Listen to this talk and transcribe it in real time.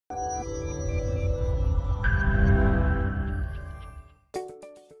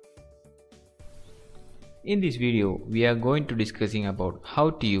In this video, we are going to discussing about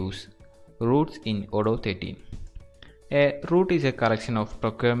how to use routes in Odoo 13. A route is a collection of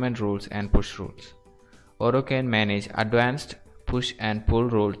procurement rules and push rules. Odoo can manage advanced push and pull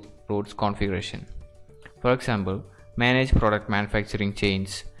routes configuration. For example, manage product manufacturing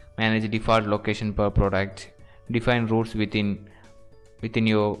chains, manage default location per product, define routes within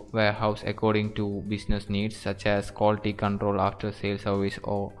your warehouse according to business needs such as quality control, after sale service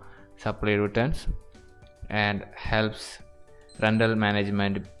or supply returns, and helps rental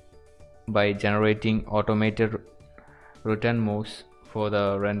management by generating automated return moves for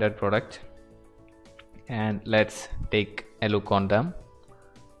the rendered product. And let's take a look on them.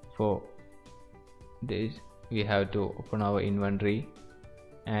 For this, we have to open our inventory,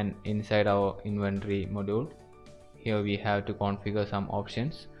 and inside our inventory module, here we have to configure some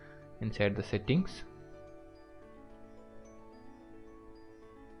options inside the settings.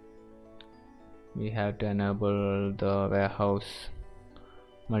 We have to enable the warehouse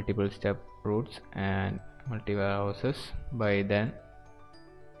multiple step routes and multi warehouses. By then,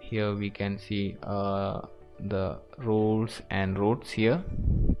 here we can see the rules and routes here,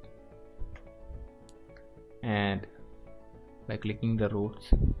 and by clicking the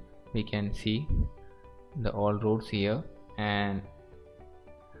routes we can see the all routes here, and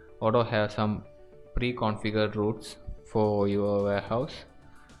Odoo has some pre-configured routes for your warehouse.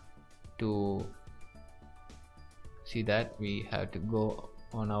 To see that, we have to go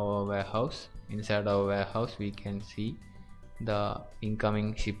on our warehouse. Inside our warehouse we can see the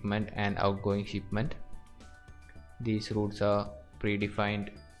incoming shipment and outgoing shipment. These routes are predefined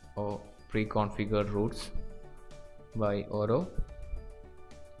or pre-configured routes by Odoo.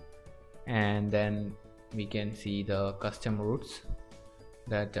 And then we can see the custom routes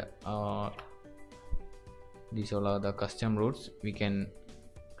that are, these all are the custom routes. We can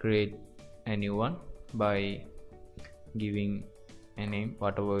create a new one by giving a name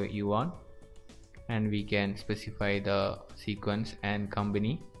whatever you want, and we can specify the sequence and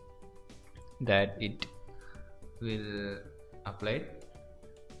company that it will apply.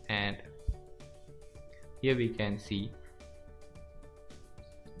 And here we can see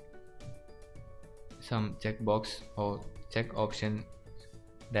some checkbox or check option,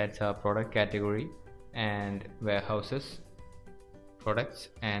 that's a product category and warehouses, products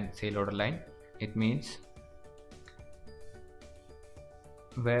and sale order line. It means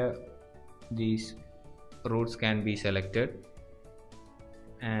where these routes can be selected,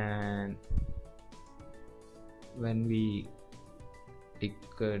 and when we tick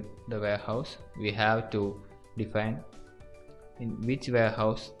the warehouse, we have to define in which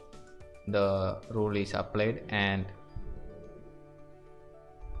warehouse the rule is applied, and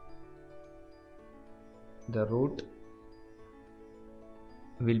the route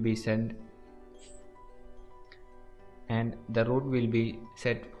will be sent, and the route will be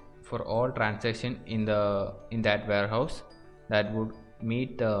set for all transactions in that warehouse that would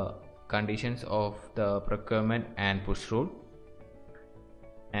meet the conditions of the procurement and push rule.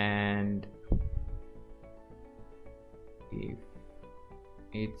 And if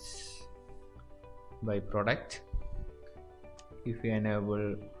it's by product, if you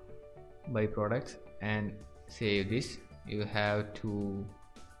enable by products and save this, you have to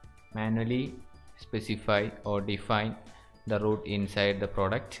manually specify or define the route inside the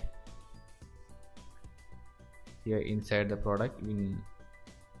product. Here inside the product, in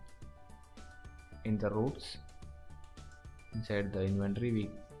the routes inside the inventory,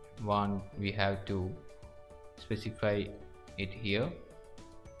 we have to specify it here,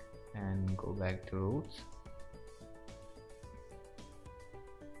 and go back to routes,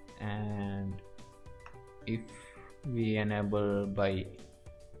 and if we enable by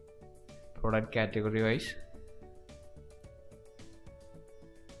product category wise,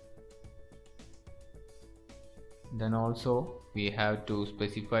 then also we have to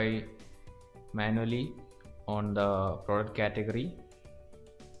specify manually on the product category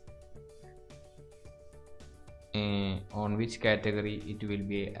on which category it will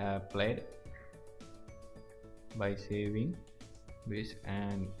be applied by saving this,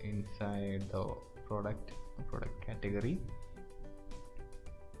 and inside the product category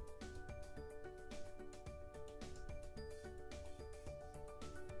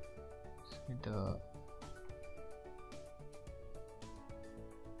the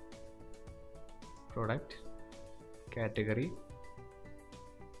product category,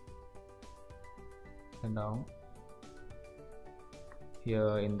 and now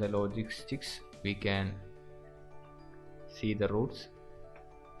here in the logistics we can see the routes.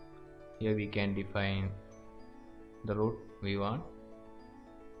 Here we can define the route we want,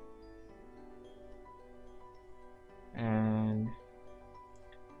 and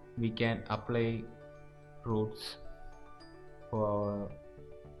we can apply routes for our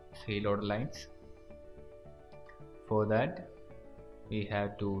sale order lines. For that, we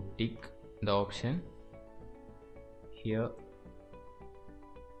have to tick the option here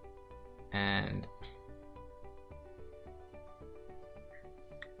and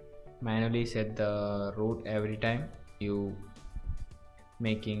manually set the route every time you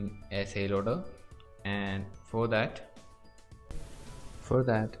making a sale order. And for that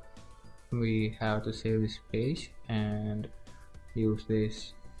we have to save this page and use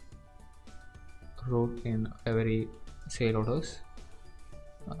this route in every sale orders.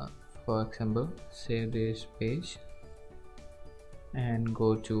 For example, save this page and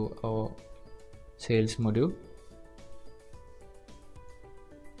go to our sales module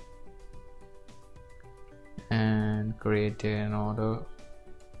and create an order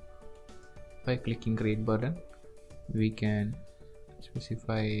by clicking create button. We can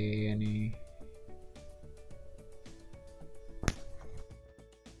specify any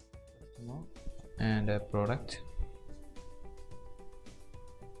customer and a product.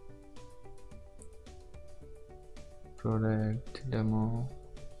 Product demo.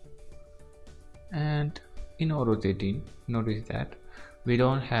 And in Odoo 13, notice that we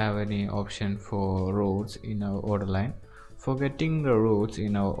don't have any option for routes in our order line. For getting the routes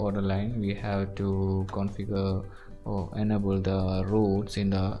in our order line, we have to configure or enable the routes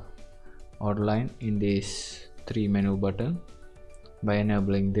in the order line in this 3 menu button. By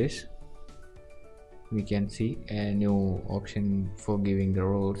enabling this, we can see a new option for giving the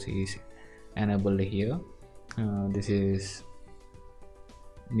routes is enabled here. This is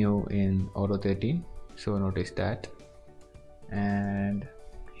new in Odoo 13, so notice that. And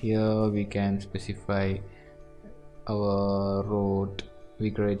here we can specify our route.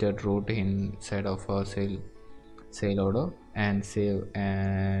 We created route inside of our sale order and save,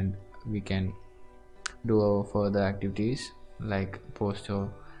 and we can do our further activities like post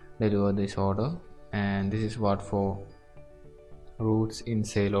or deliver this order. And this is what for routes in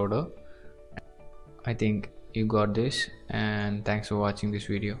sale order. I think you got this, and thanks for watching this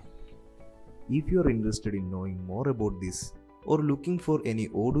video. If you are interested in knowing more about this or looking for any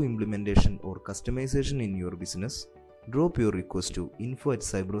Odoo implementation or customization in your business, drop your request to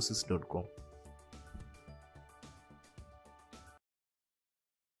info@cybrosys.com.